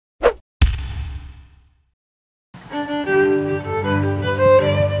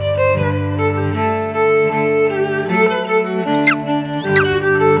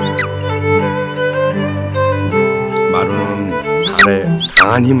발에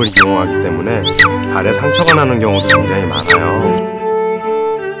강한 힘을 이용하기 때문에 발에 상처가 나는 경우도 굉장히 많아요.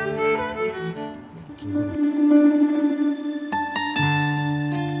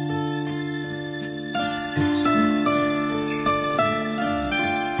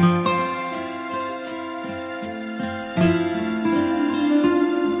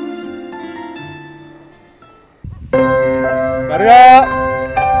 마루야!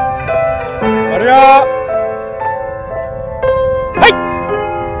 마루야! 하이!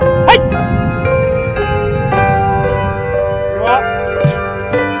 하이! 이리 와!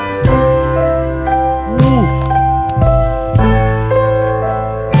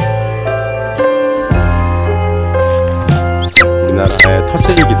 우리나라의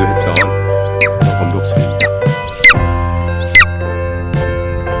터슬이기도 했던 그런 검독소입니다.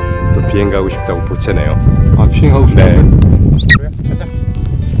 또 비행 가고 싶다고 보채네요. 아, 비행 가고 싶다고요? 네. 그래, 가자.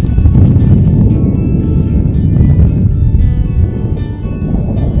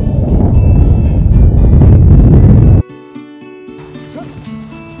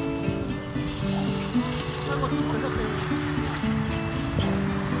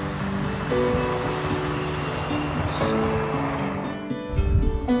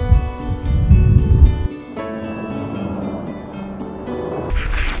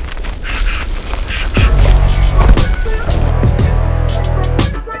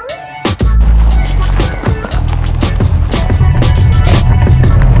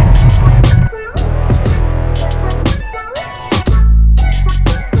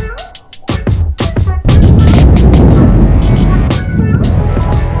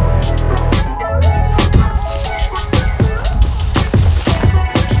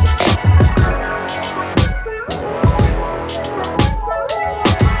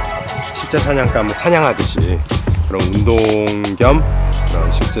 실제 사냥감은 사냥하듯이 그런 운동 겸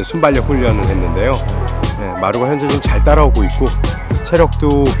그런 실제 순발력 훈련을 했는데요. 네, 마루가 현재 좀 잘 따라오고 있고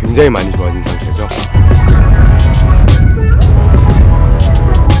체력도 굉장히 많이 좋아진 상태죠.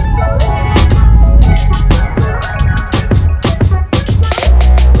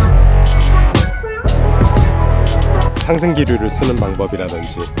 상승 기류를 쓰는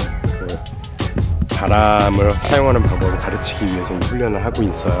방법이라든지 바람을 사용하는 방법을 가르치기 위해서 훈련을 하고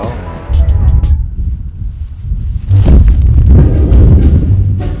있어요.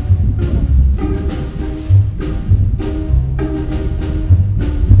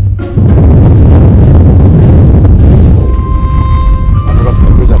 바로가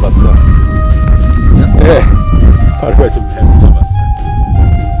뱀을 잡았어요. 네, 바로가 지금 뱀을 잡았어요.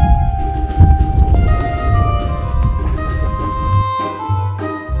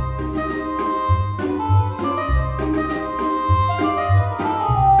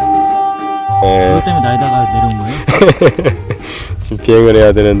 그것 때문에 날다가 내려온 거예요? 지금 비행을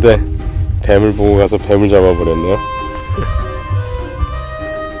해야 되는데 뱀을 보고 가서 뱀을 잡아버렸네요.